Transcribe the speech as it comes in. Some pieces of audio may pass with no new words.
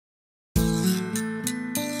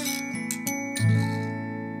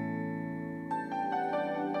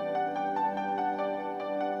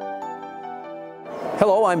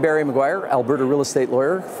Hello, I'm Barry McGuire, Alberta real estate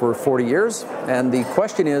lawyer for 40 years, and the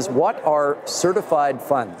question is, what are certified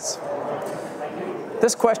funds?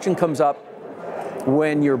 This question comes up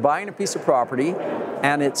when you're buying a piece of property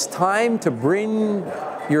and it's time to bring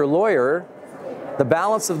your lawyer the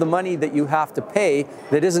balance of the money that you have to pay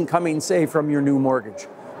that isn't coming, say, from your new mortgage.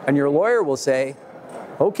 And your lawyer will say,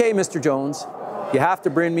 okay, Mr. Jones, you have to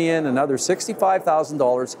bring me in another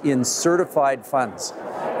 $65,000 in certified funds.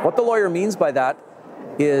 What the lawyer means by that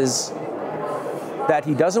is that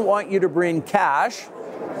he doesn't want you to bring cash,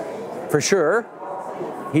 for sure.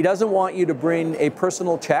 He doesn't want you to bring a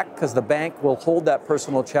personal check because the bank will hold that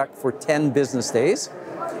personal check for 10 business days.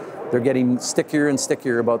 They're getting stickier and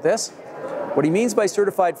stickier about this. What he means by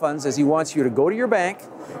certified funds is he wants you to go to your bank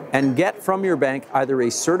and get from your bank either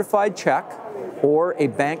a certified check or a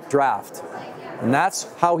bank draft. And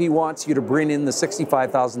that's how he wants you to bring in the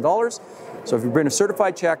 $65,000. So if you bring a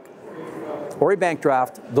certified check or a bank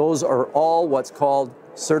draft, those are all what's called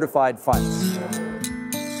certified funds.